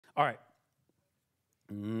All right.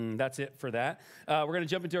 That's it for that. We're going to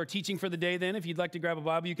jump into our teaching for the day then. If you'd like to grab a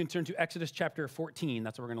Bible, you can turn to Exodus chapter 14.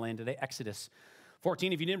 That's where we're going to land today, Exodus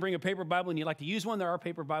 14. If you didn't bring a paper Bible and you'd like to use one, there are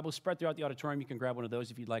paper Bibles spread throughout the auditorium. You can grab one of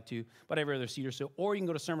those if you'd like to, about every other seat or so. Or you can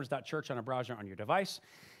go to sermons.church on a browser on your device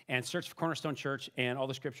and search for Cornerstone Church, and all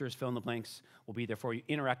the scriptures, fill in the blanks, will be there for you.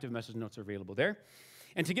 Interactive message notes are available there.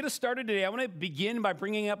 And to get us started today, I want to begin by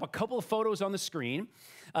bringing up a couple of photos on the screen.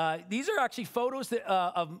 These are actually photos that,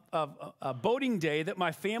 of a boating day that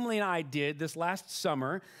my family and I did this last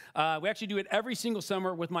summer. We actually do it every single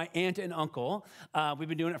summer with my aunt and uncle. We've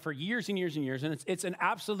been doing it for years and years and years, and it's an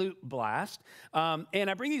absolute blast. And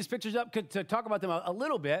I bring these pictures up to talk about them a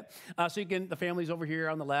little bit, so you can, the family's over here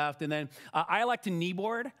on the left. And then I like to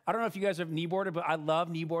kneeboard. I don't know if you guys have kneeboarded, but I love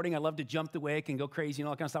kneeboarding. I love to jump the wake and go crazy and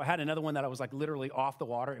all that kind of stuff. I had another one that I was like literally off the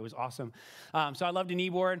water. It was awesome. So I love to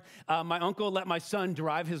kneeboard. My uncle let my son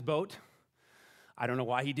drive his boat. I don't know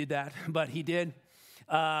why he did that, but he did.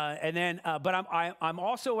 But I'm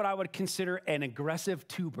also what I would consider an aggressive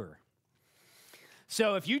tuber.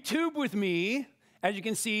 So if you tube with me, as you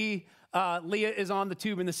can see, Leah is on the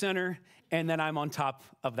tube in the center, and then I'm on top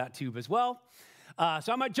of that tube as well.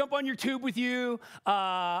 So I might jump on your tube with you.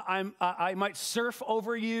 I might surf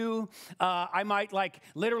over you. I might like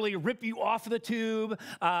literally rip you off the tube.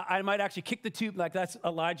 I might actually kick the tube. Like that's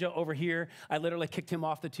Elijah over here. I literally kicked him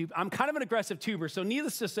off the tube. I'm kind of an aggressive tuber. So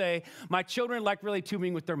needless to say, my children like really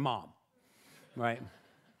tubing with their mom, right?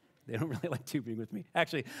 They don't really like tubing with me.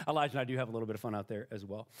 Actually, Elijah and I do have a little bit of fun out there as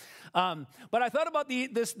well. But I thought about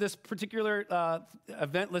this particular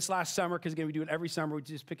event this last summer, because again, we do it every summer. We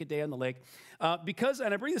just pick a day on the lake.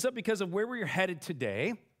 And I bring this up because of where we're headed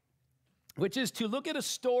today, which is to look at a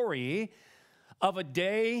story of a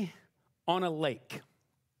day on a lake.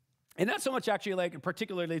 And not so much actually like,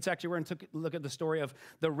 particularly, it's actually, we're going to look at the story of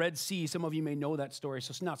the Red Sea. Some of you may know that story,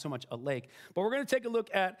 so it's not so much a lake. But we're going to take a look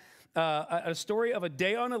at a story of a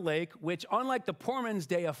day on a lake, which unlike the poor man's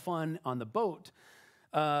day of fun on the boat,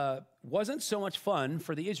 wasn't so much fun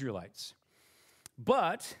for the Israelites,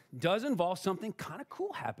 but does involve something kind of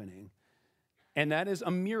cool happening. And that is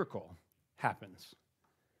a miracle happens,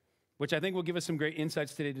 which I think will give us some great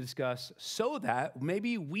insights today to discuss, so that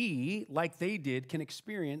maybe we, like they did, can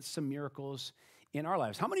experience some miracles in our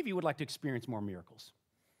lives. How many of you would like to experience more miracles?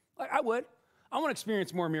 Like I would. I want to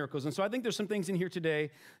experience more miracles. And so I think there's some things in here today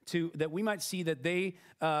that we might see that they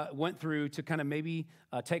went through to kind of maybe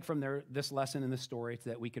take from this lesson and this story so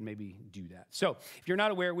that we can maybe do that. So if you're not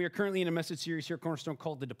aware, we are currently in a message series here at Cornerstone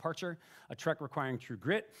called The Departure, a trek requiring true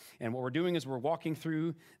grit. And what we're doing is we're walking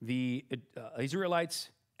through the Israelites'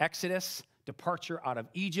 Exodus, departure out of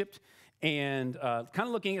Egypt, and kind of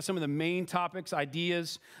looking at some of the main topics,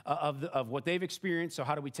 ideas of what they've experienced. So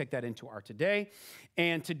how do we take that into our today?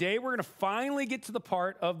 And today we're going to finally get to the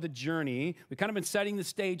part of the journey. We've kind of been setting the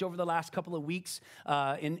stage over the last couple of weeks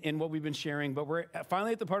in what we've been sharing, but we're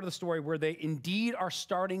finally at the part of the story where they indeed are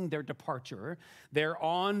starting their departure. They're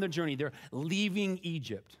on the journey. They're leaving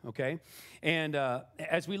Egypt, okay? And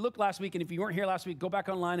as we looked last week, and if you weren't here last week, go back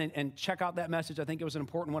online and check out that message. I think it was an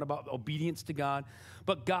important one about obedience to God.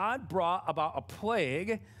 But God brought about a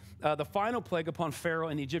plague, the final plague upon Pharaoh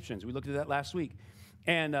and the Egyptians. We looked at that last week.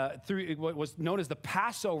 And through what was known as the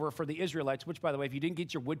Passover for the Israelites, which, by the way, if you didn't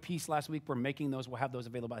get your wood piece last week, we're making those. We'll have those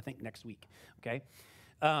available, I think, next week, okay?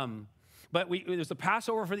 But it was the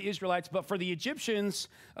Passover for the Israelites, but for the Egyptians,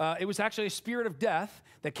 it was actually a spirit of death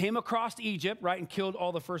that came across Egypt, right, and killed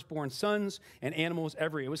all the firstborn sons and animals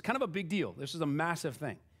everywhere. It was kind of a big deal. This was a massive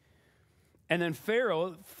thing. And then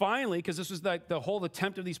Pharaoh finally, because this was like the whole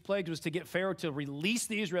attempt of these plagues was to get Pharaoh to release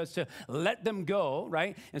the Israelites, to let them go,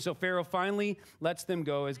 right? And so Pharaoh finally lets them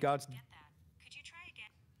go as God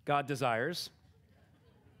desires.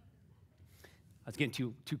 I was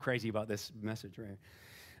getting too crazy about this message, right?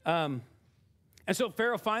 And so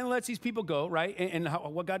Pharaoh finally lets these people go, right? And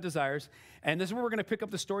what God desires. And this is where we're going to pick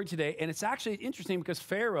up the story today. And it's actually interesting because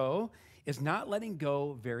Pharaoh is not letting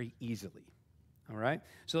go very easily. All right?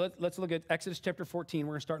 So let's look at Exodus chapter 14.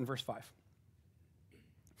 We're going to start in verse 5.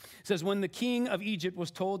 It says, when the king of Egypt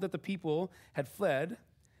was told that the people had fled,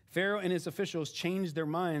 Pharaoh and his officials changed their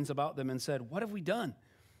minds about them and said, what have we done?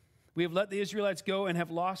 We have let the Israelites go and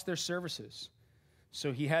have lost their services.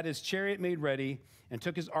 So he had his chariot made ready and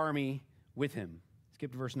took his army with him.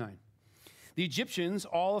 Skip to verse 9. The Egyptians,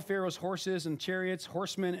 all of Pharaoh's horses and chariots,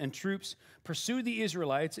 horsemen and troops, pursued the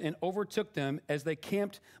Israelites and overtook them as they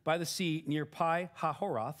camped by the sea near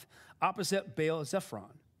Pi-Hahiroth, opposite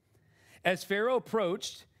Baal-Zephon. As Pharaoh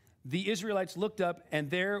approached, the Israelites looked up,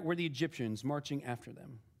 and there were the Egyptians marching after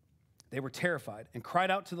them. They were terrified and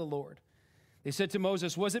cried out to the Lord. They said to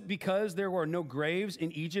Moses, was it because there were no graves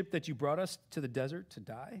in Egypt that you brought us to the desert to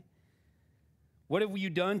die? What have you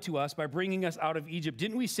done to us by bringing us out of Egypt?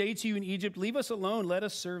 Didn't we say to you in Egypt, leave us alone, let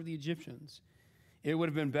us serve the Egyptians? It would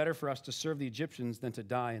have been better for us to serve the Egyptians than to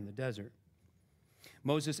die in the desert.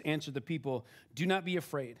 Moses answered the people, do not be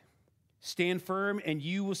afraid. Stand firm, and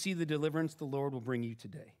you will see the deliverance the Lord will bring you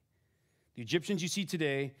today. The Egyptians you see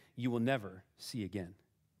today, you will never see again.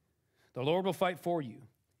 The Lord will fight for you.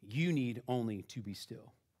 You need only to be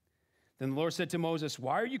still. Then the Lord said to Moses,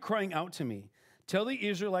 why are you crying out to me? Tell the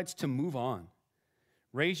Israelites to move on.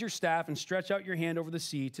 Raise your staff and stretch out your hand over the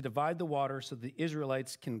sea to divide the water so the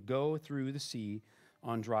Israelites can go through the sea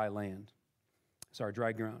on dry ground.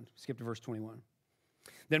 Skip to verse 21.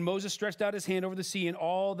 Then Moses stretched out his hand over the sea, and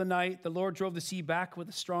all the night the Lord drove the sea back with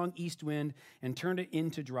a strong east wind and turned it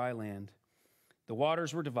into dry land. The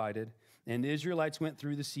waters were divided, and the Israelites went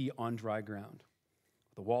through the sea on dry ground,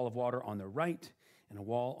 with a wall of water on their right and a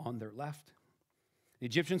wall on their left. The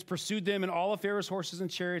Egyptians pursued them, and all of Pharaoh's horses and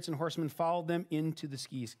chariots and horsemen followed them into the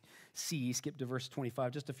sea. Skip to verse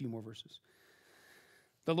 25, just a few more verses.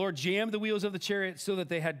 The Lord jammed the wheels of the chariots so that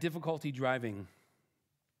they had difficulty driving.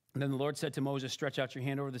 And then the Lord said to Moses, stretch out your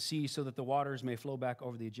hand over the sea so that the waters may flow back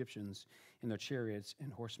over the Egyptians and their chariots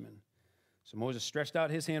and horsemen. So Moses stretched out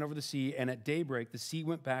his hand over the sea, and at daybreak the sea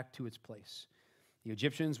went back to its place. The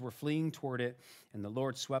Egyptians were fleeing toward it, and the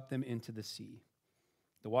Lord swept them into the sea.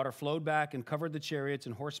 The water flowed back and covered the chariots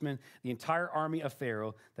and horsemen, the entire army of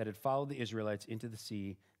Pharaoh that had followed the Israelites into the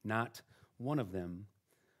sea. Not one of them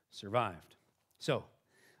survived. So,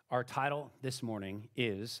 our title this morning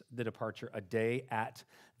is The Departure, A Day at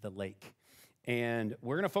the Lake. And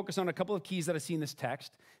we're going to focus on a couple of keys that I see in this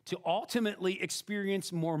text to ultimately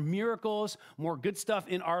experience more miracles, more good stuff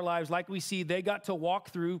in our lives. Like we see, they got to walk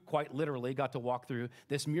through, quite literally, got to walk through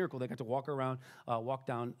this miracle. They got to walk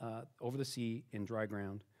down over the sea in dry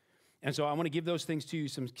ground. And so I want to give those things to you,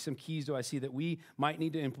 some keys do I see that we might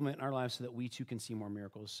need to implement in our lives so that we too can see more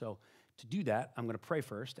miracles. So to do that, I'm going to pray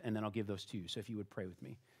first, and then I'll give those to you. So if you would pray with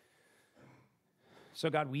me. So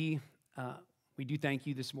God, we do thank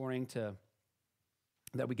you this morning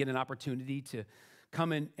that we get an opportunity to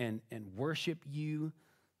come in and worship you.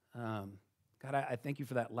 God, I thank you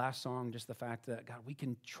for that last song, just the fact that, God, we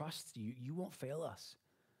can trust you. You won't fail us.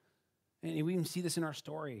 And we even see this in our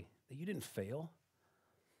story, that you didn't fail.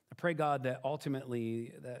 I pray, God, that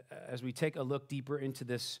ultimately, that as we take a look deeper into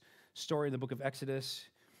this story in the book of Exodus,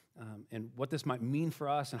 and what this might mean for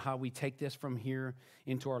us and how we take this from here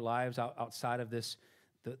into our lives outside of this,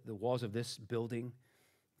 the walls of this building,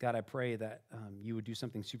 God, I pray that you would do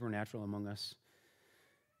something supernatural among us.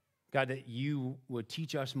 God, that you would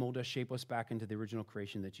teach us, mold us, shape us back into the original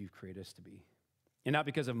creation that you've created us to be. And not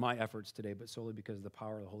because of my efforts today, but solely because of the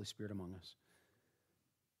power of the Holy Spirit among us.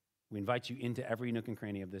 We invite you into every nook and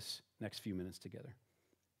cranny of this next few minutes together.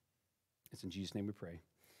 It's in Jesus' name we pray.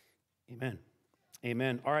 Amen.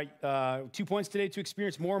 Amen. All right, 2 points today to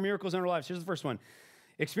experience more miracles in our lives. Here's the first one.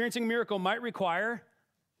 Experiencing a miracle might require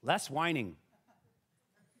less whining.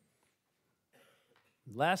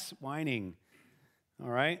 Less whining. All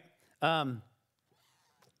right. Now,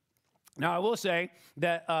 I will say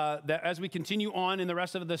that as we continue on in the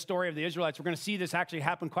rest of the story of the Israelites, we're going to see this actually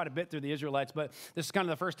happen quite a bit through the Israelites, but this is kind of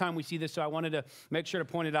the first time we see this, so I wanted to make sure to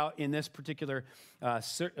point it out in this particular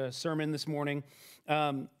sermon this morning.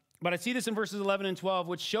 But I see this in verses 11 and 12,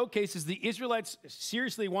 which showcases the Israelites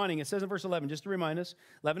seriously whining. It says in verse 11, just to remind us,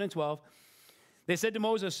 11 and 12, they said to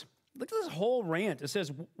Moses, look at this whole rant. It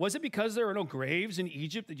says, was it because there are no graves in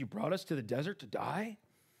Egypt that you brought us to the desert to die?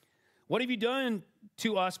 What have you done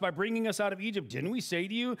to us by bringing us out of Egypt? Didn't we say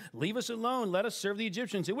to you, leave us alone, let us serve the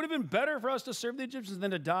Egyptians? It would have been better for us to serve the Egyptians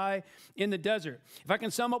than to die in the desert. If I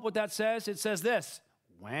can sum up what that says, it says this,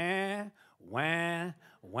 wah, wah,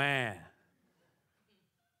 wah.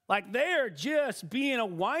 Like they're just being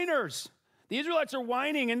whiners. The Israelites are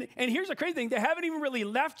whining, and here's the crazy thing. They haven't even really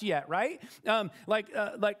left yet, right? Like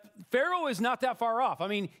Pharaoh is not that far off. I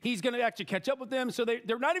mean, he's going to actually catch up with them, so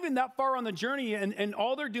they're not even that far on the journey, and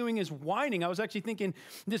all they're doing is whining. I was actually thinking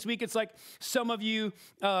this week, it's like some of you,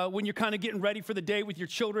 when you're kind of getting ready for the day with your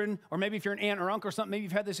children, or maybe if you're an aunt or uncle or something, maybe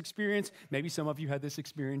you've had this experience. Maybe some of you had this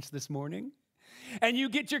experience this morning. And you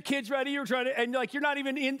get your kids ready, and like you're not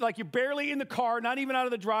even in, like you're barely in the car, not even out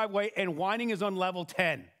of the driveway, and whining is on level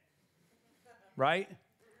 10. Right?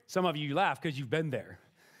 Some of you laugh because you've been there,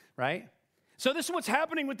 right? So this is what's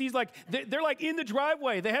happening with these, like, they're like in the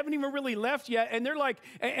driveway. They haven't even really left yet, and they're like,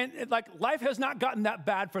 and like life has not gotten that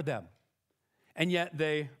bad for them. And yet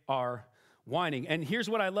they are whining. And here's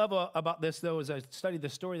what I love about this, though, as I studied the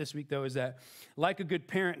story this week, though, is that like a good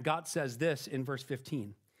parent, God says this in verse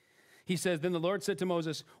 15. he says, then the Lord said to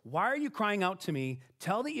Moses, why are you crying out to me?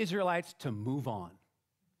 Tell the Israelites to move on.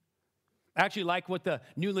 I actually like what the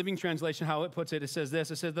New Living Translation, how it puts it. It says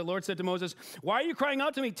this. It says, the Lord said to Moses, why are you crying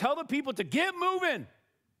out to me? Tell the people to get moving.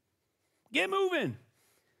 Get moving.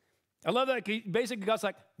 I love that. Basically, God's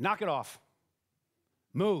like, knock it off.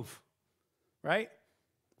 Move. Right?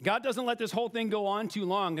 God doesn't let this whole thing go on too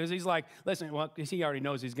long because he's like, listen, well, because he already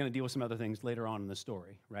knows he's going to deal with some other things later on in the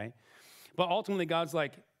story, right? But ultimately, God's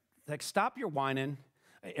like, stop your whining.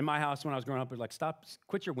 In my house, when I was growing up, it was like,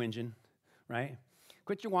 quit your whinging, right?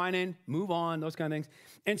 Quit your whining, move on, those kind of things.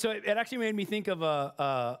 And so it actually made me think of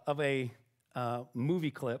a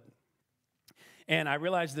movie clip. And I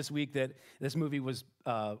realized this week that this movie was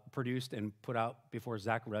produced and put out before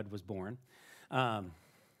Zach Rudd was born.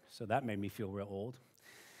 So that made me feel real old.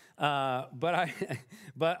 But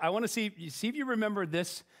I want to see if you remember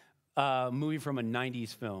this movie from a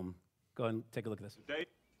 90s film. Go ahead and take a look at this.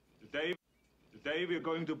 Today we're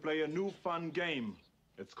going to play a new fun game.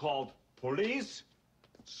 It's called Police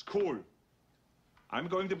School. I'm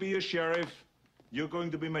going to be your sheriff. You're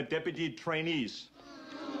going to be my deputy trainees.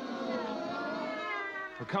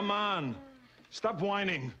 So come on, stop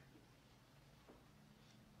whining.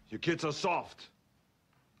 You kids are soft.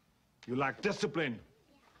 You lack discipline.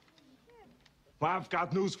 Well, I've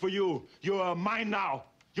got news for you. You are mine now.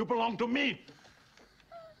 You belong to me.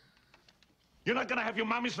 You're not gonna have your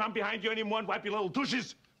mommies run behind you anymore and wipe your little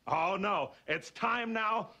douches. Oh, no. It's time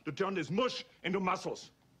now to turn this mush into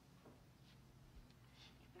muscles.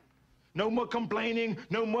 No more complaining.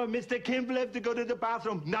 No more Mr. Kimball have to go to the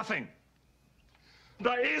bathroom. Nothing.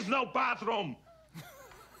 There is no bathroom.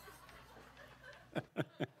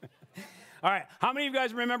 All right. How many of you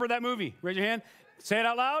guys remember that movie? Raise your hand. Say it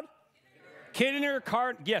out loud.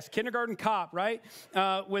 Kindergarten Cop, right?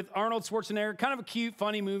 With Arnold Schwarzenegger. Kind of a cute,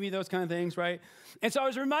 funny movie, those kind of things, right? And so I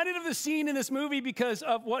was reminded of the scene in this movie because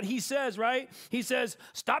of what he says, right? He says,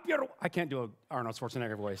 I can't do an Arnold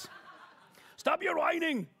Schwarzenegger voice. Stop your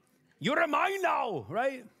whining. You're mine now,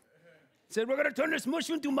 right? He said, we're going to turn this mush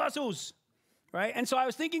into muscles, right? And so I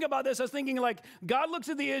was thinking about this. I was thinking like, God looks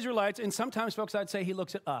at the Israelites, and sometimes, folks, I'd say he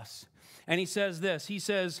looks at us. And he says this. He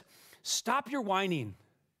says, stop your whining.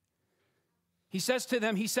 He says to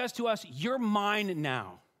them, he says to us, you're mine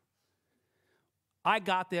now. I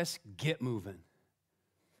got this, get moving.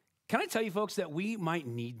 Can I tell you, folks, that we might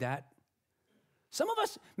need that? Some of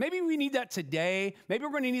us, maybe we need that today. Maybe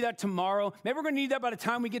we're going to need that tomorrow. Maybe we're going to need that by the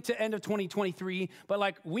time we get to end of 2023. But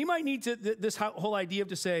like, we might need to this whole idea of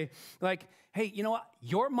to say, like, hey, you know what?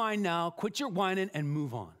 You're mine now. Quit your whining and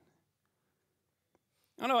move on.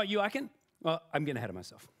 I don't know about you. I'm getting ahead of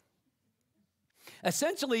myself.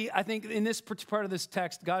 Essentially, I think in this part of this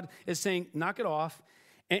text, God is saying, knock it off.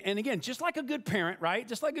 And again, just like a good parent, right?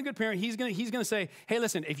 Just like a good parent, he's gonna say, hey,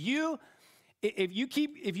 listen, if you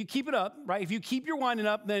keep it up, right? If you keep your whining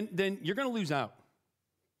up, then you're gonna lose out,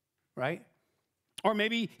 right? Or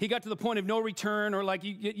maybe he got to the point of no return, or like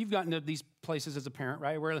you've gotten to these places as a parent,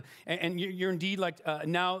 right? Where and you're indeed like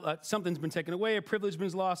now something's been taken away, a privilege has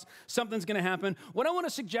been lost, something's going to happen. What I want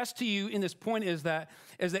to suggest to you in this point is that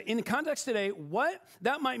in the context today, what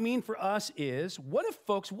that might mean for us is, what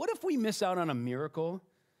if we miss out on a miracle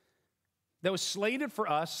that was slated for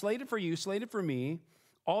us, slated for you, slated for me,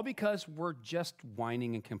 all because we're just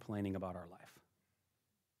whining and complaining about our life?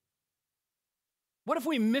 What if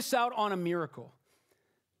we miss out on a miracle?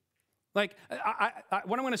 Like,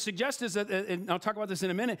 what I'm going to suggest is that, and I'll talk about this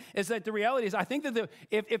in a minute, is that the reality is I think that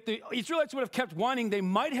if the Israelites would have kept whining, they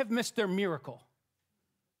might have missed their miracle.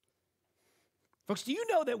 Folks, do you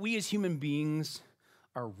know that we as human beings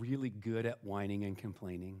are really good at whining and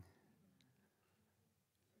complaining?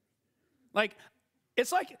 Like,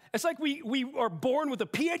 it's like we are born with a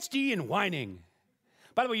PhD in whining.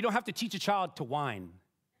 By the way, you don't have to teach a child to whine.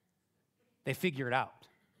 They figure it out.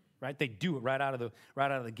 Right? They do it right out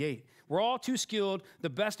of the gate. We're all too skilled,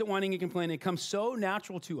 the best at whining and complaining. It comes so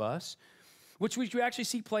natural to us, which we actually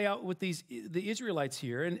see play out with the Israelites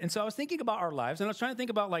here. And so I was thinking about our lives, and I was trying to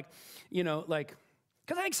think about because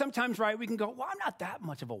I think sometimes, right, we can go, well, I'm not that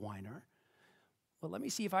much of a whiner. Well, let me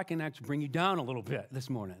see if I can actually bring you down a little bit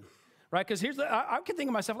this morning. Right? Because I can think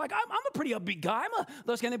of myself like, I'm a pretty upbeat guy.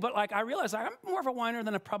 But like I realize I'm more of a whiner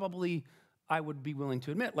than I would be willing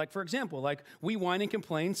to admit. Like, for example, like we whine and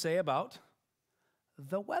complain, say, about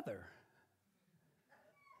the weather.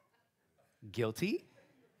 Guilty?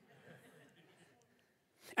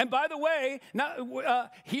 And by the way,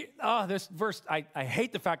 this verse, I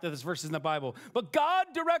hate the fact that this verse is in the Bible, but God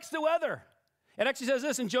directs the weather. It actually says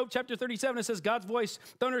this in Job chapter 37. It says, God's voice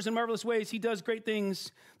thunders in marvelous ways. He does great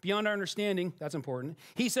things beyond our understanding. That's important.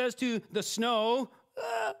 He says to the snow,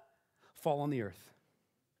 fall on the earth,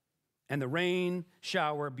 and the rain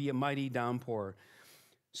shower be a mighty downpour.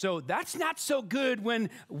 So that's not so good when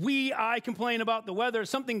I complain about the weather,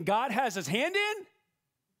 something God has his hand in.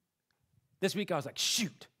 This week I was like,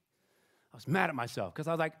 shoot. I was mad at myself because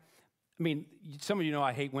I was like, some of you know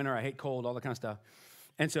I hate winter, I hate cold, all that kind of stuff.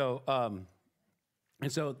 And so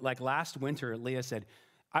like last winter, Leah said,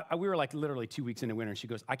 we were like literally 2 weeks into winter, and she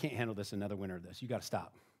goes, I can't handle this another winter of this. You got to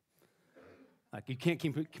stop. Like, you can't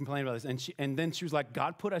keep complaining about this. And then she was like,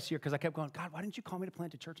 God put us here, because I kept going, God, why didn't you call me to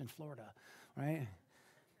plant a church in Florida, right?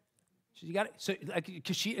 You got it. So, like,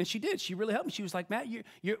 she did. She really helped me. She was like, Matt,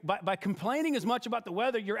 you're by complaining as much about the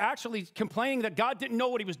weather, you're actually complaining that God didn't know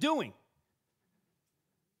what he was doing,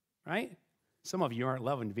 right? Some of you aren't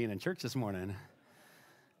loving being in church this morning.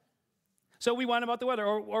 So we whine about the weather,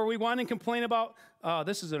 or we whine and complain about,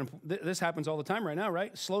 this happens all the time right now,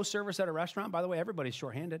 right? Slow service at a restaurant. By the way, everybody's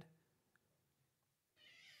shorthanded.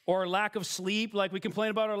 Or lack of sleep, like we complain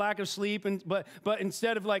about our lack of sleep, but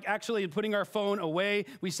instead of like actually putting our phone away,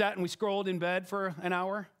 we sat and we scrolled in bed for an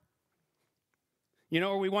hour.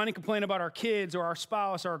 Or we want to complain about our kids or our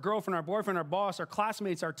spouse, or our girlfriend, our boyfriend, our boss, our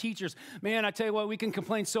classmates, our teachers. Man, I tell you what, we can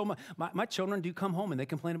complain so much. My children do come home and they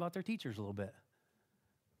complain about their teachers a little bit.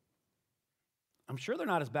 I'm sure they're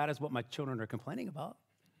not as bad as what my children are complaining about.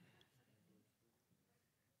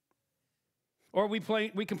 Or we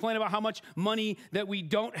complain about how much money that we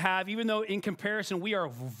don't have, even though in comparison we are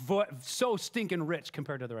so stinking rich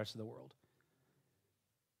compared to the rest of the world.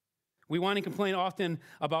 We whine and complain often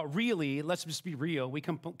about let's just be real, we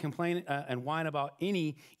complain and whine about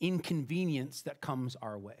any inconvenience that comes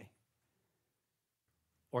our way.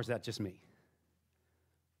 Or is that just me?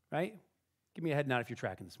 Right? Give me a head nod if you're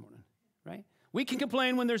tracking this morning, right? We can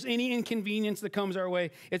complain when there's any inconvenience that comes our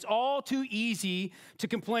way. It's all too easy to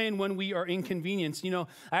complain when we are inconvenienced. I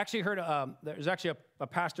actually heard, there's actually a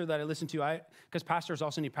pastor that I listen to, because pastors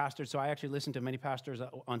also need pastors, so I actually listen to many pastors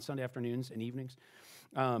on Sunday afternoons and evenings.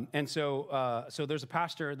 So there's a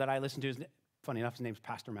pastor that I listen to, funny enough, his name's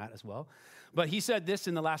Pastor Matt as well. But he said this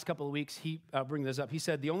in the last couple of weeks, bring this up. He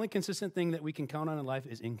said, the only consistent thing that we can count on in life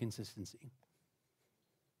is inconsistency.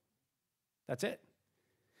 That's it.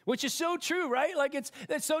 Which is so true, right? Like it's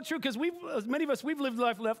so true, because many of us, we've lived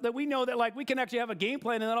life that we know that like we can actually have a game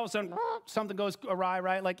plan, and then all of a sudden something goes awry,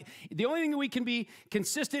 right? Like the only thing that we can be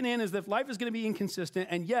consistent in is that life is going to be inconsistent,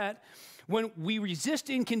 and yet when we resist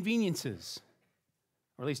inconveniences,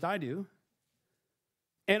 or at least I do,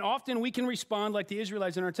 and often we can respond like the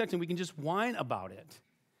Israelites in our text, and we can just whine about it.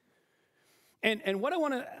 And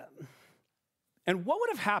what would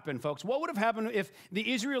have happened, folks? What would have happened if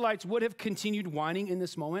the Israelites would have continued whining in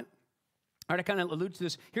this moment? I already kind of allude to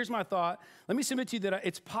this. Here's my thought. Let me submit to you that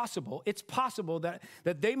it's possible that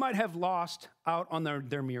they might have lost out on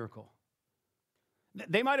their miracle.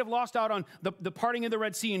 They might have lost out on the parting of the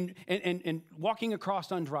Red Sea and walking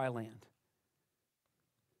across on dry land.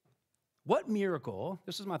 What miracle,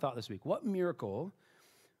 this is my thought this week, what miracle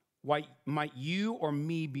might you or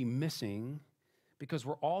me be missing because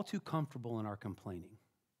we're all too comfortable in our complaining?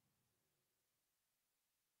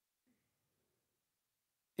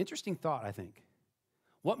 Interesting thought, I think.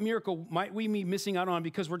 What miracle might we be missing out on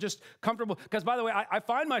because we're just comfortable? Because, by the way, I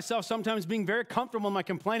find myself sometimes being very comfortable in my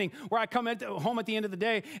complaining, where I come home at the end of the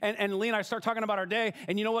day, and Lee and I start talking about our day,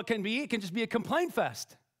 and you know what can be? It can just be a complaint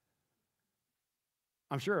fest.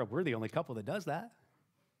 I'm sure we're the only couple that does that.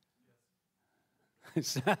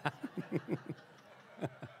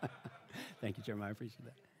 Thank you, Jeremiah. I appreciate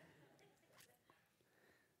that.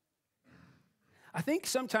 I think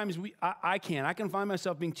sometimes I can find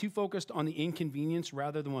myself being too focused on the inconvenience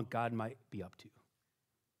rather than what God might be up to.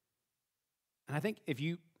 And I think if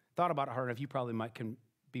you thought about it hard enough, you probably can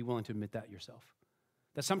be willing to admit that yourself.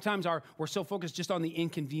 That sometimes we're so focused just on the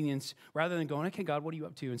inconvenience rather than going, okay, God, what are you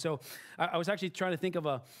up to? And so I was actually trying to think of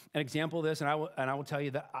an example of this, and I will tell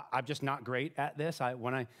you that I'm just not great at this.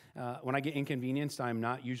 When I get inconvenienced, I'm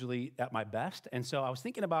not usually at my best. And so I was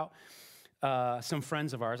thinking about some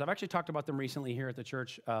friends of ours. I've actually talked about them recently here at the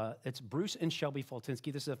church. It's Bruce and Shelby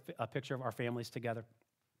Fultinsky. This is a picture of our families together.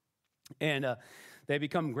 And they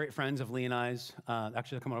become great friends of Lee and I's.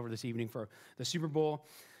 Actually, they're coming over this evening for the Super Bowl.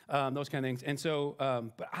 Those kind of things. And so,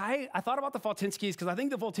 but I thought about the Fultinskys because I think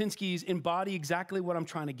the Fultinskys embody exactly what I'm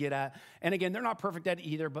trying to get at. And again, they're not perfect at it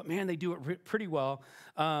either, but man, they do it pretty well.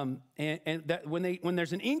 And that when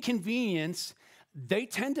there's an inconvenience, they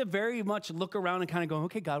tend to very much look around and kind of go,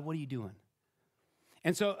 okay, God, what are you doing?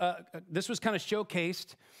 And so this was kind of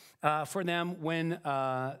showcased for them when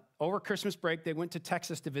over Christmas break, they went to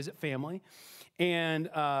Texas to visit family. And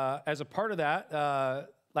as a part of that,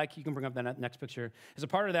 like you can bring up that next picture, as a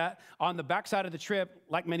part of that, on the backside of the trip,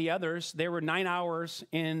 like many others, they were 9 hours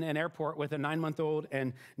in an airport with a 9-month-old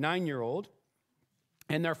and 9-year-old,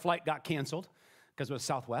 and their flight got canceled because it was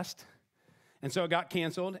Southwest. And so it got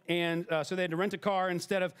canceled, and so they had to rent a car.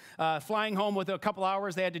 Instead of flying home with a couple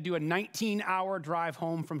hours, they had to do a 19-hour drive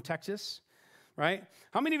home from Texas, right?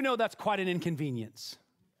 How many of you know that's quite an inconvenience,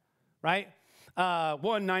 right?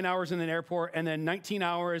 9 hours in an airport, and then 19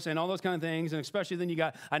 hours and all those kind of things, and especially then you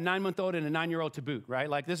got a 9-month-old and a 9-year-old to boot,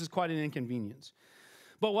 right? Like, this is quite an inconvenience.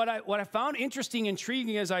 But what I found interesting,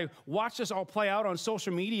 intriguing as I watched this all play out on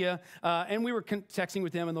social media, and we were texting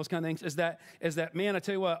with them and those kind of things, is that, man, I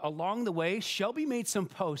tell you what, along the way, Shelby made some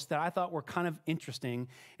posts that I thought were kind of interesting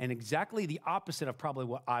and exactly the opposite of probably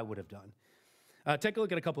what I would have done. Take a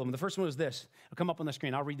look at a couple of them. The first one is this. It'll come up on the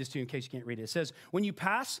screen. I'll read this to you in case you can't read it. It says, when you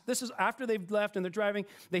pass, this is after they've left and they're driving,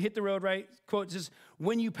 they hit the road, right? Quote, it says,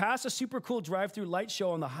 when you pass a super cool drive-through light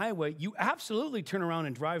show on the highway, you absolutely turn around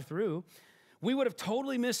and drive through. We would have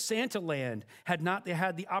totally missed Santa Land had not they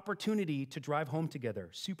had the opportunity to drive home together.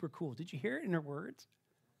 Super cool. Did you hear it in her words?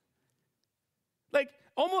 Like,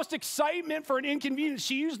 almost excitement for an inconvenience.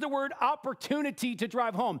 She used the word opportunity to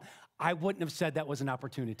drive home. I wouldn't have said that was an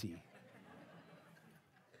opportunity.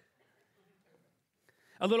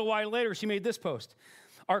 A little while later, she made this post.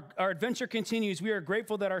 Our adventure continues. We are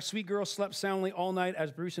grateful that our sweet girl slept soundly all night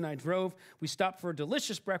as Bruce and I drove. We stopped for a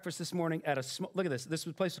delicious breakfast this morning at look at this. This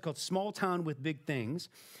place is called Small Town with Big Things.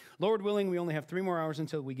 Lord willing, we only have 3 more hours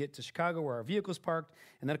until we get to Chicago where our vehicle's parked,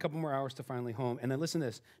 and then a couple more hours to finally home. And then listen to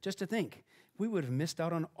this. Just to think, we would have missed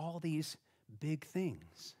out on all these big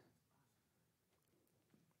things.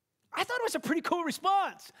 I thought it was a pretty cool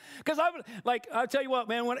response because I'll tell you what,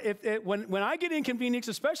 man, when I get inconvenienced,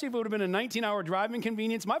 especially if it would have been a 19-hour drive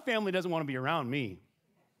inconvenience, my family doesn't want to be around me.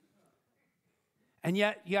 And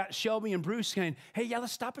yet you got Shelby and Bruce saying, hey, yeah,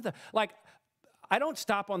 let's stop at I don't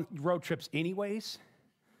stop on road trips anyways,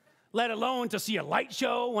 let alone to see a light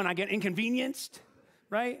show when I get inconvenienced,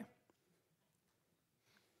 right?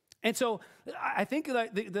 And so I think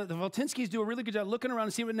that the Voltinskys do a really good job looking around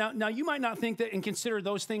and seeing. Now, you might not think that and consider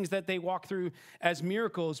those things that they walk through as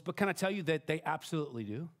miracles, but can I tell you that they absolutely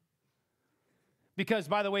do? Because,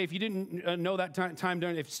 by the way, if you didn't know that time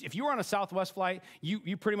during, if you were on a Southwest flight,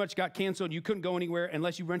 you pretty much got canceled. You couldn't go anywhere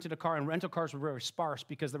unless you rented a car, and rental cars were very sparse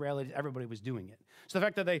because the reality is everybody was doing it. So the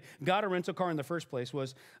fact that they got a rental car in the first place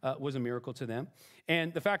was a miracle to them.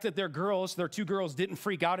 And the fact that their 2 girls didn't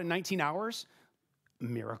freak out in 19 hours,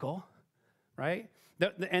 miracle, right?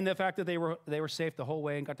 And the fact that they were safe the whole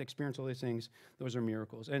way and got to experience all these things, those are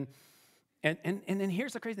miracles. And then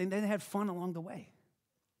here's the crazy thing, they had fun along the way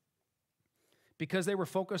because they were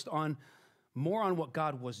focused more on what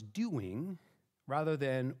God was doing rather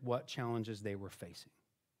than what challenges they were facing.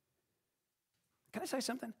 Can I say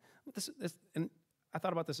something? And I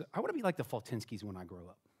thought about this. I want to be like the Voltinskys when I grow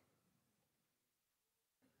up.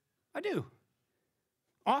 I do.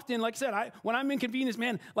 Often, like I said, when I'm inconvenienced,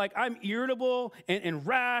 man, like I'm irritable and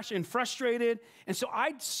rash and frustrated. And so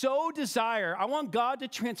I want God to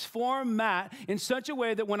transform Matt in such a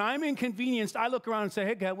way that when I'm inconvenienced, I look around and say,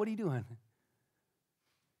 hey, God, what are you doing?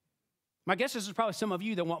 My guess is there's probably some of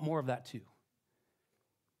you that want more of that too.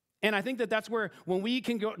 And I think that's where when we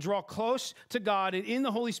can draw close to God and in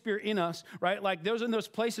the Holy Spirit in us, right? Like those are those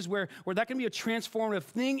places where that can be a transformative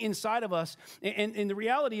thing inside of us. And the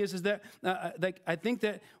reality is that I think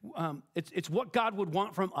that it's what God would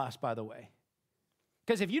want from us, by the way.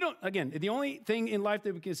 Because if you don't, again, the only thing in life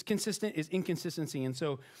that is consistent is inconsistency. And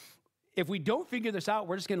so if we don't figure this out,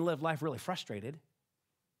 we're just going to live life really frustrated.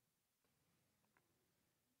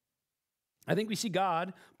 I think we see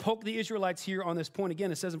God poke the Israelites here on this point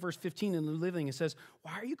again. It says in verse 15 in the Living, it says,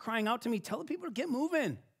 why are you crying out to me? Tell the people to get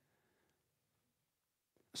moving.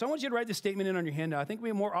 So I want you to write this statement in on your handout. I think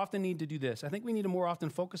we more often need to do this. I think we need to more often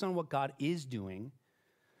focus on what God is doing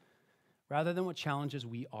rather than what challenges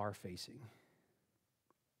we are facing.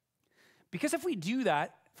 Because if we do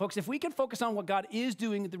that, folks, if we can focus on what God is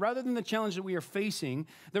doing rather than the challenge that we are facing,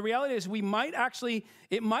 the reality is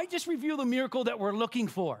it might just reveal the miracle that we're looking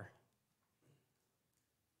for.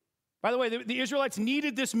 By the way, the Israelites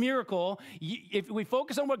needed this miracle. If we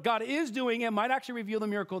focus on what God is doing, it might actually reveal the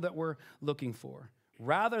miracle that we're looking for,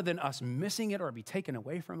 rather than us missing it or be taken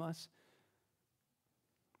away from us.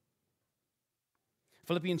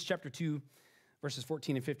 Philippians chapter 2, verses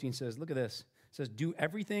 14 and 15 says, look at this. It says, do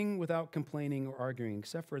everything without complaining or arguing,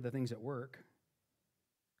 except for the things at work.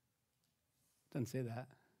 It doesn't say that.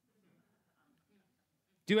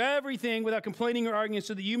 Do everything without complaining or arguing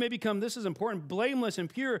so that you may become, this is important, blameless and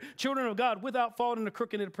pure, children of God, without fault in a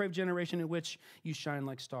crooked and depraved generation in which you shine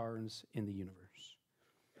like stars in the universe.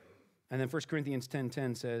 And then 1 Corinthians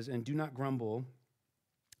 10:10 says, and do not grumble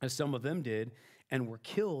as some of them did and were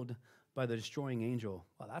killed by the destroying angel.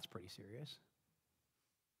 Well, that's pretty serious.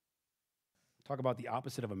 Talk about the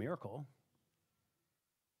opposite of a miracle.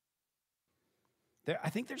 I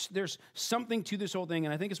think there's something to this whole thing,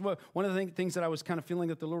 and I think it's one of the things that I was kind of feeling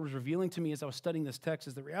that the Lord was revealing to me as I was studying this text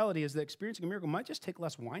is the reality is that experiencing a miracle might just take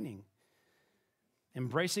less whining,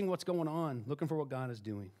 embracing what's going on, looking for what God is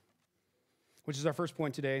doing, which is our first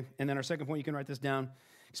point today. And then our second point, you can write this down.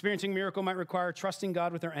 Experiencing a miracle might require trusting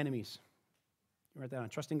God with our enemies. You write that down,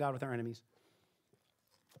 trusting God with our enemies.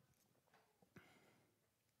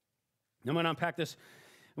 I'm going to unpack this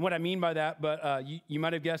and what I mean by that, but you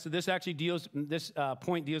might have guessed that this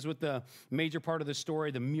point deals with the major part of the story,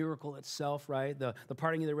 the miracle itself, right? The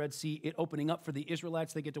parting of the Red Sea, it opening up for the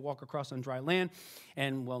Israelites. They get to walk across on dry land,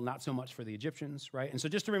 and, well, not so much for the Egyptians, right? And so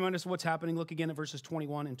just to remind us of what's happening, look again at verses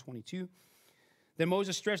 21 and 22. Then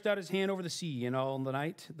Moses stretched out his hand over the sea, and all the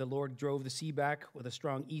night the Lord drove the sea back with a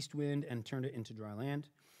strong east wind and turned it into dry land.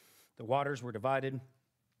 The waters were divided,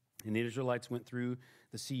 and the Israelites went through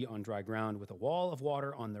the sea on dry ground with a wall of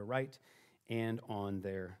water on their right and on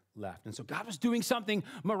their left. And so God was doing something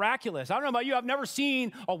miraculous. I don't know about you. I've never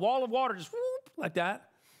seen a wall of water just whoop like that.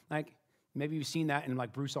 Like maybe you've seen that in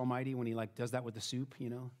like Bruce Almighty when he like does that with the soup, you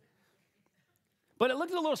know. But it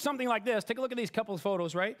looked a little something like this. Take a look at these couple of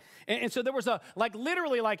photos, right? And so there was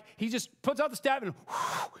literally he just puts out the staff and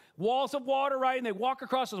walls of water, right? And they walk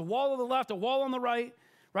across. There's a wall on the left, a wall on the right.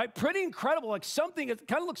 Right? Pretty incredible, like something, it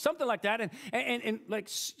kind of looks something like that, and like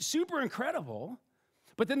super incredible.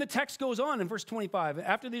 But then the text goes on in verse 25.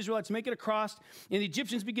 After the Israelites make it across, and the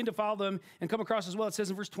Egyptians begin to follow them and come across as well, it says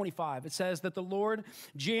in verse 25, it says that the Lord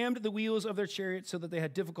jammed the wheels of their chariots so that they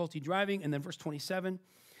had difficulty driving. And then verse 27,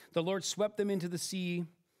 the Lord swept them into the sea.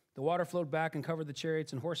 The water flowed back and covered the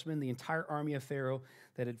chariots and horsemen, the entire army of Pharaoh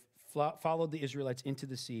that had followed the Israelites into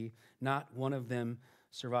the sea. Not one of them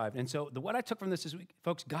survived. And so what I took from this week,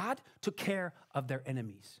 folks, God took care of their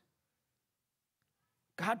enemies.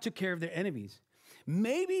 God took care of their enemies.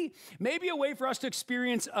 Maybe a way for us to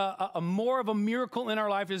experience a more of a miracle in our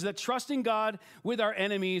life is that trusting God with our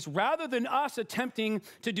enemies rather than us attempting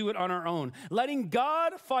to do it on our own. Letting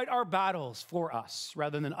God fight our battles for us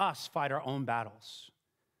rather than us fight our own battles.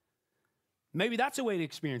 Maybe that's a way to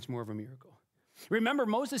experience more of a miracle. Remember,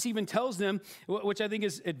 Moses even tells them, which I think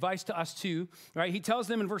is advice to us too, right? He tells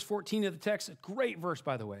them in verse 14 of the text, a great verse,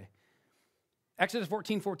 by the way. Exodus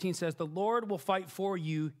 14:14 says, the Lord will fight for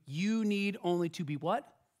you. You need only to be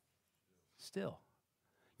what? Still.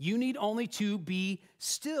 You need only to be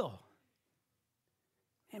still.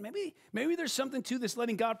 And maybe there's something to this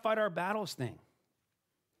letting God fight our battles thing.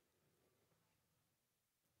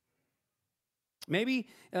 Maybe,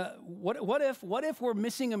 what if we're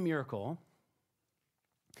missing a miracle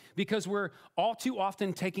because we're all too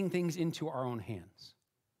often taking things into our own hands?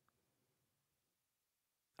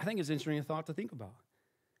 I think it's an interesting thought to think about.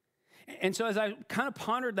 And so as I kind of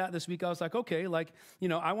pondered that this week, I was like, okay,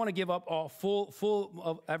 I want to give up all full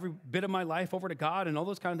of every bit of my life over to God and all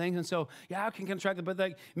those kind of things. And so, yeah, I can kind of track that.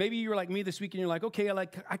 But maybe you're like me this week and you're like, okay, I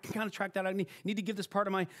can kind of track that. I need to give this part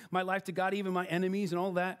of my life to God, even my enemies and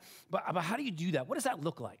all that. But how do you do that? What does that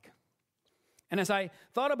look like? And as I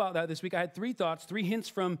thought about that this week, I had 3 thoughts, 3 hints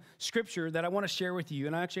from Scripture that I want to share with you.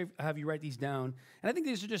 And I actually have you write these down. And I think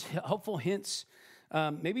these are just helpful hints.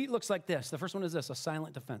 Maybe it looks like this. The first one is this, a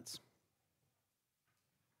silent defense.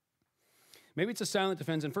 Maybe it's a silent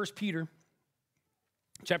defense. In 1 Peter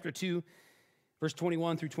chapter 2, verse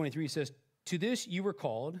 21 through 23 says, to this you were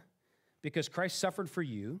called because Christ suffered for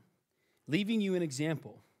you, leaving you an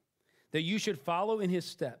example that you should follow in his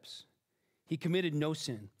steps. He committed no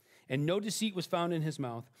sin, and no deceit was found in his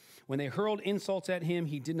mouth. When they hurled insults at him,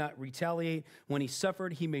 he did not retaliate. When he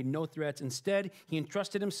suffered, he made no threats. Instead, he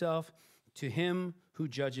entrusted himself to him who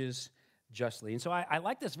judges justly. And so I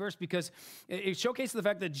like this verse because it showcases the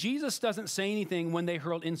fact that Jesus doesn't say anything when they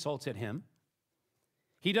hurled insults at him.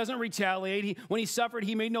 He doesn't retaliate. When he suffered,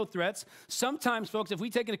 he made no threats. Sometimes, folks, if we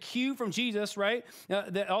take a cue from Jesus, right,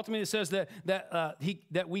 that ultimately it says that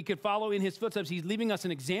we could follow in his footsteps. He's leaving us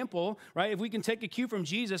an example, right? If we can take a cue from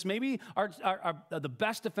Jesus, maybe the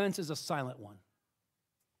best defense is a silent one.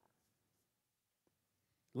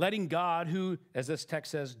 Letting God, who, as this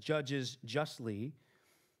text says, judges justly,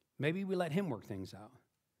 maybe we let him work things out.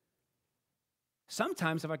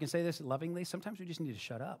 Sometimes, if I can say this lovingly, sometimes we just need to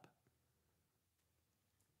shut up.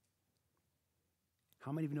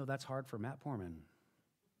 How many of you know that's hard for Matt Poorman?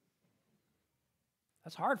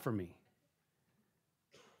 That's hard for me.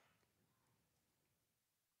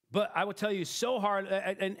 But I would tell you, so hard,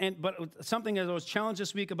 but something as I was challenged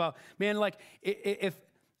this week about, man, if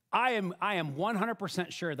I am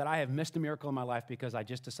 100% sure that I have missed a miracle in my life because I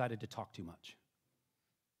just decided to talk too much.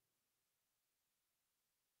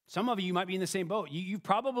 Some of you might be in the same boat. You've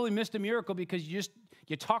probably missed a miracle because you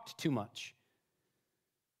talked too much.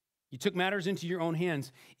 You took matters into your own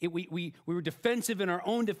hands. We were defensive in our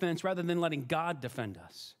own defense rather than letting God defend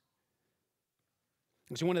us.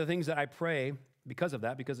 And so one of the things that I pray because of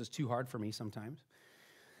that, because it's too hard for me sometimes,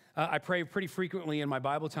 I pray pretty frequently in my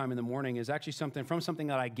Bible time in the morning is actually something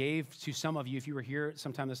that I gave to some of you. If you were here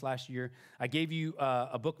sometime this last year, I gave you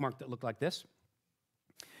a bookmark that looked like this.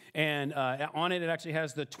 And on it, it actually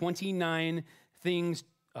has the 29 things,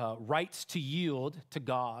 rights to yield to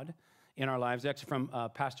God in our lives. It's actually from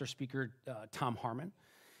pastor speaker Tom Harmon.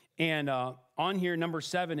 And on here, number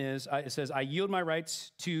 7 is, it says, I yield my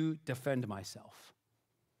rights to defend myself.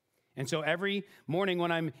 And so every morning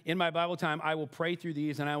when I'm in my Bible time, I will pray through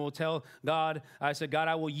these and I will tell God, I said, God,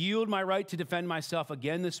 I will yield my right to defend myself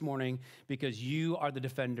again this morning because you are the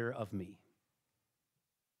defender of me.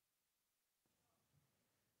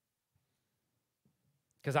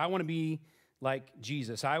 Because I want to be like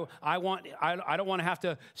Jesus. I don't want to have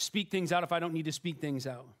to speak things out if I don't need to speak things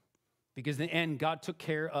out. Because in the end, God took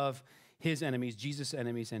care of his enemies, Jesus'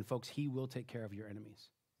 enemies, and folks, he will take care of your enemies.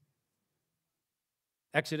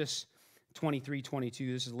 Exodus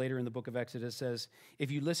 23:22, this is later in the book of Exodus, says,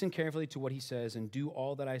 if you listen carefully to what he says and do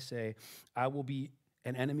all that I say, I will be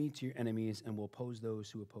an enemy to your enemies and will oppose those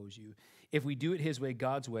who oppose you. If we do it his way,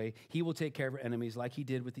 God's way, he will take care of our enemies like he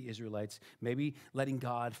did with the Israelites. Maybe letting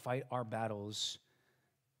God fight our battles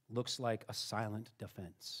looks like a silent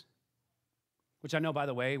defense. Which I know, by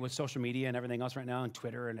the way, with social media and everything else right now, and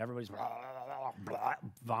Twitter, and everybody's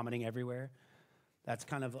vomiting everywhere, that's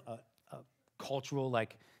kind of a cultural,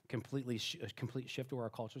 like, complete shift to where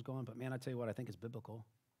our culture's going. But man, I tell you what, I think it's biblical.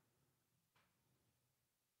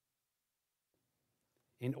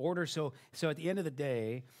 In order, so at the end of the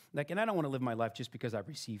day, like, and I don't want to live my life just because I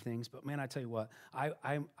receive things, but man, I tell you what,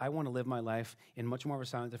 I want to live my life in much more of a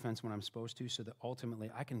silent defense when I'm supposed to, so that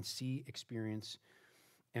ultimately I can see, experience,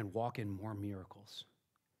 and walk in more miracles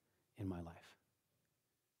in my life.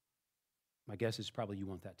 My guess is probably you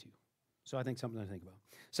want that too. So I think something to think about.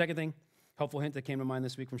 Second thing, helpful hint that came to mind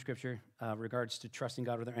this week from Scripture, regards to trusting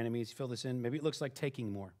God with our enemies. Fill this in. Maybe it looks like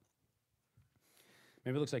taking more.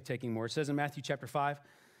 Maybe it looks like taking more. It says in Matthew chapter 5,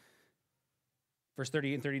 verse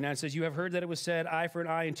 38 and 39, it says, you have heard that it was said, eye for an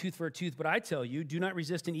eye and tooth for a tooth, but I tell you, do not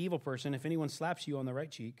resist an evil person. If anyone slaps you on the right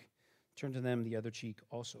cheek, turn to them the other cheek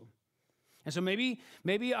also. And so maybe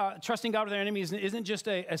trusting God with our enemies isn't just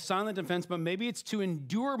a silent defense, but maybe it's to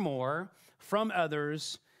endure more from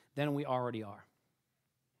others than we already are.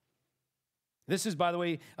 This is, by the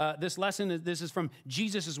way, this lesson, this is from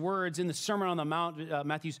Jesus' words in the Sermon on the Mount,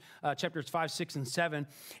 Matthew chapters 5, 6, and 7.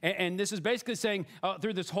 And this is basically saying,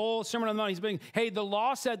 through this whole Sermon on the Mount, he's being, hey, the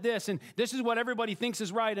law said this, and this is what everybody thinks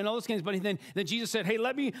is right, and all those things. But then Jesus said, hey,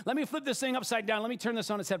 let me flip this thing upside down. Let me turn this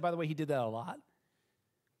on its head. By the way, he did that a lot.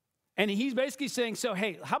 And he's basically saying, so,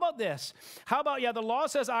 hey, how about this? How about, the law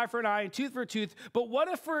says eye for an eye and tooth for a tooth, but what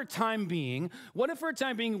if for a time being,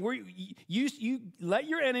 you let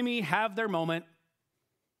your enemy have their moment,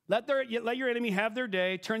 let your enemy have their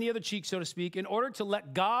day, turn the other cheek, so to speak, in order to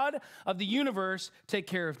let God of the universe take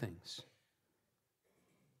care of things.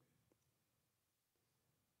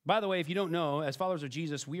 By the way, if you don't know, as followers of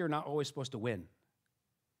Jesus, we are not always supposed to win.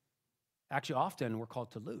 Actually, often we're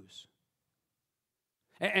called to lose.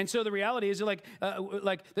 And so the reality is, like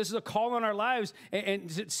this is a call on our lives and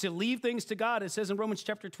to leave things to God. It says in Romans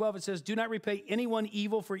chapter 12, it says, do not repay anyone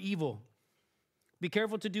evil for evil. Be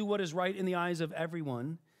careful to do what is right in the eyes of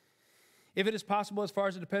everyone. If it is possible, as far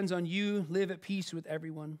as it depends on you, live at peace with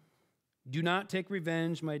everyone. Do not take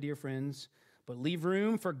revenge, my dear friends, but leave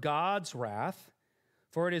room for God's wrath.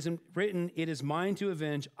 For it is written, it is mine to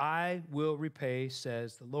avenge. I will repay,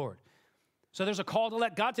 says the Lord. So there's a call to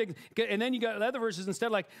let God take, and then you got other verses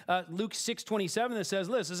instead, like Luke 6:27 that says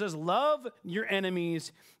this. It says, love your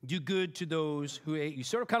enemies, do good to those who hate you.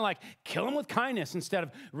 Sort of kind of like kill them with kindness instead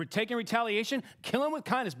of taking retaliation. Kill them with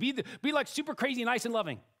kindness. Be like super crazy, nice, and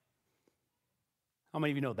loving. How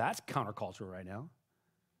many of you know that's countercultural right now?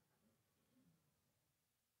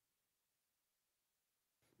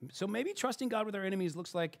 So maybe trusting God with our enemies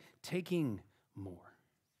looks like taking more.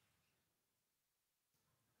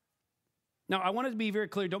 Now, I want to be very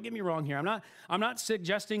clear. Don't get me wrong here. I'm not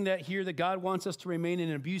suggesting that here that God wants us to remain in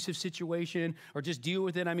an abusive situation or just deal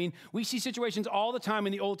with it. I mean, we see situations all the time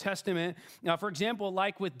in the Old Testament. Now, for example,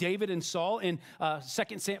 like with David and Saul in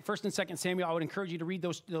 1st and 2nd Samuel, I would encourage you to read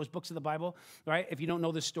those books of the Bible, right? If you don't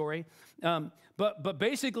know this story. But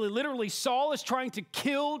basically, literally, Saul is trying to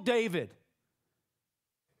kill David.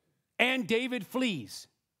 and David flees.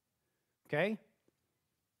 Okay?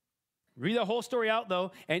 Read the whole story out,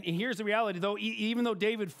 though, and here's the reality, though. Even though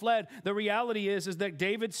David fled, the reality is that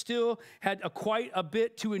David still had quite a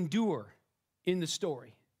bit to endure in the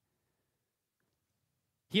story.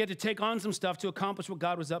 He had to take on some stuff to accomplish what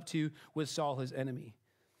God was up to with Saul, his enemy.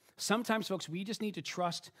 Sometimes, folks, we just need to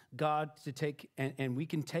trust God to take, and we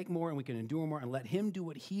can take more and we can endure more and let him do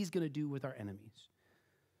what he's going to do with our enemies.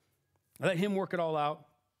 Let him work it all out.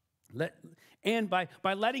 And by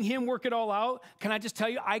letting him work it all out, can I just tell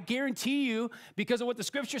you, I guarantee you, because of what the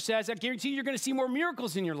scripture says, I guarantee you're going to see more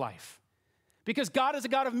miracles in your life. Because God is a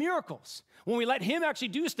God of miracles. When we let him actually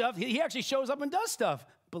do stuff, he actually shows up and does stuff,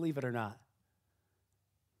 believe it or not.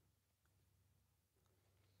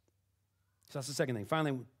 So that's the second thing.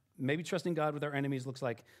 Finally, maybe trusting God with our enemies looks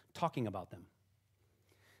like talking about them.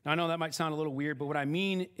 Now, I know that might sound a little weird, but what I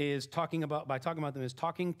mean is talking about them is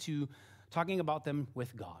talking about them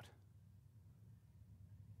with God.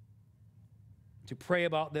 To pray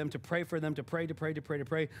about them, to pray for them, to pray.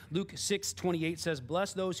 Luke 6:28 says,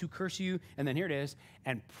 bless those who curse you, and then here it is,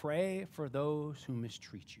 and pray for those who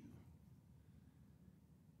mistreat you.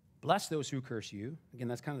 Bless those who curse you. Again,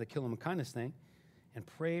 that's kind of the kill them with kindness thing. And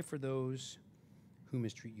pray for those who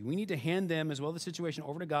mistreat you. We need to hand them, as well, the situation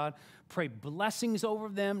over to God, pray blessings over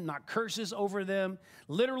them, not curses over them,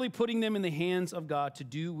 literally putting them in the hands of God to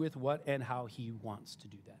do with what and how he wants to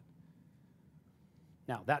do that.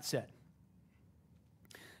 Now, that said,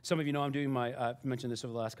 some of you know I've mentioned this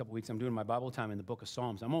over the last couple of weeks, I'm doing my Bible time in the book of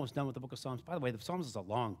Psalms. I'm almost done with the book of Psalms. By the way, the Psalms is a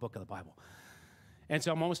long book of the Bible. And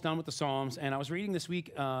so I'm almost done with the Psalms, and I was reading this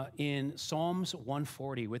week in Psalms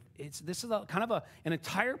 140. This is an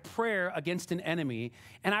entire prayer against an enemy,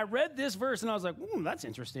 and I read this verse, and I was like, that's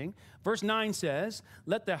interesting. Verse 9 says,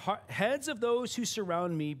 let the heads of those who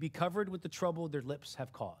surround me be covered with the trouble their lips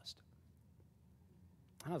have caused.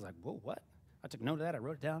 And I was like, whoa, what? I took note of that. I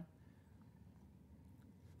wrote it down.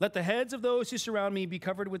 Let the heads of those who surround me be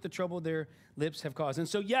covered with the trouble their lips have caused. And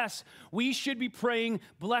so, yes, we should be praying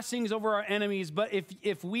blessings over our enemies. But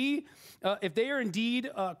if they are indeed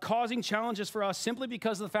causing challenges for us simply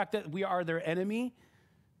because of the fact that we are their enemy,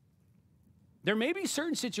 there may be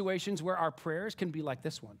certain situations where our prayers can be like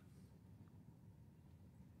this one.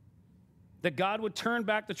 That God would turn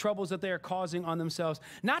back the troubles that they are causing on themselves.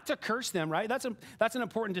 Not to curse them, right? That's an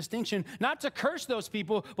important distinction. Not to curse those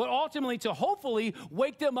people, but ultimately to hopefully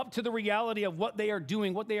wake them up to the reality of what they are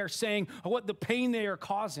doing, what they are saying, or what the pain they are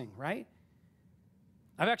causing, right?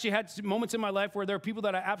 I've actually had moments in my life where there are people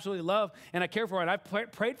that I absolutely love and I care for, and I've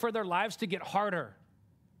prayed for their lives to get harder.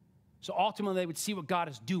 So ultimately they would see what God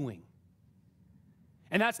is doing.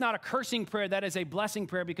 And that's not a cursing prayer, that is a blessing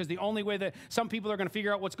prayer, because the only way that some people are going to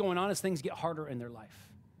figure out what's going on is things get harder in their life.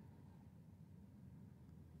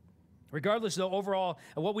 Regardless, though, overall,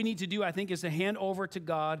 what we need to do, I think, is to hand over to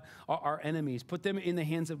God our enemies, put them in the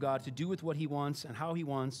hands of God to do with what he wants and how he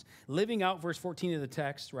wants, living out verse 14 of the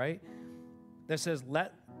text, right, that says,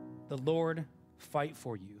 let the Lord fight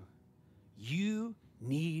for you. You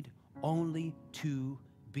need only to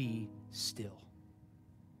be still.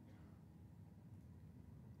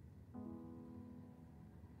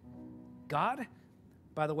 God,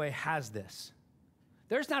 by the way, has this.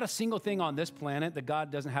 There's not a single thing on this planet that God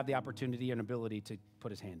doesn't have the opportunity and ability to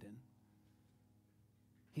put his hand in.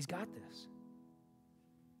 He's got this.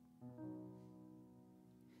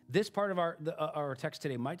 This part of our text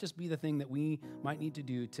today might just be the thing that we might need to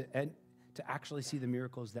do to actually see the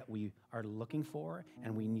miracles that we are looking for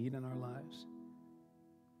and we need in our lives.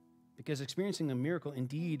 Because experiencing a miracle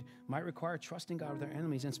indeed might require trusting God with our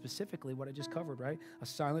enemies, and specifically what I just covered, right? A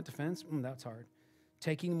silent defense, that's hard.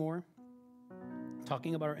 Taking more,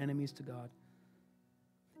 talking about our enemies to God.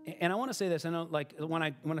 And I want to say this, I know, like, when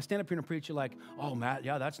I stand up here and preach, you're like, oh, Matt,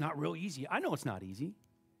 yeah, that's not real easy. I know it's not easy.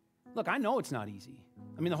 Look, I know it's not easy.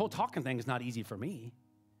 I mean, the whole talking thing is not easy for me.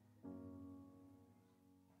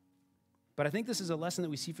 But I think this is a lesson that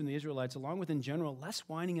we see from the Israelites, along with, in general, less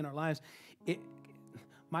whining in our lives.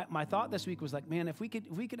 My thought this week was like, man, if we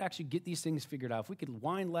could actually get these things figured out, if we could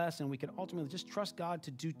whine less and we could ultimately just trust God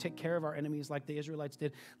to take care of our enemies like the Israelites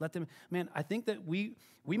did, I think that we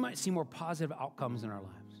might see more positive outcomes in our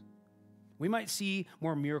lives. We might see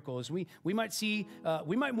more miracles. We might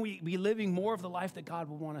be living more of the life that God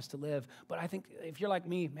would want us to live. But I think if you're like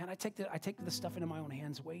me, man, I take this stuff into my own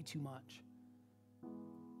hands way too much.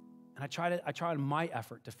 And I try in my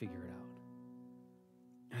effort to figure it out.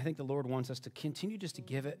 And I think the Lord wants us to continue just to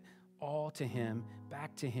give it all to him,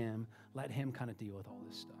 back to him, let him kind of deal with all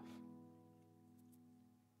this stuff.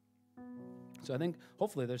 So I think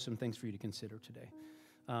hopefully there's some things for you to consider today.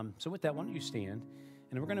 So with that, why don't you stand?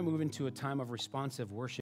 And we're going to move into a time of responsive worship.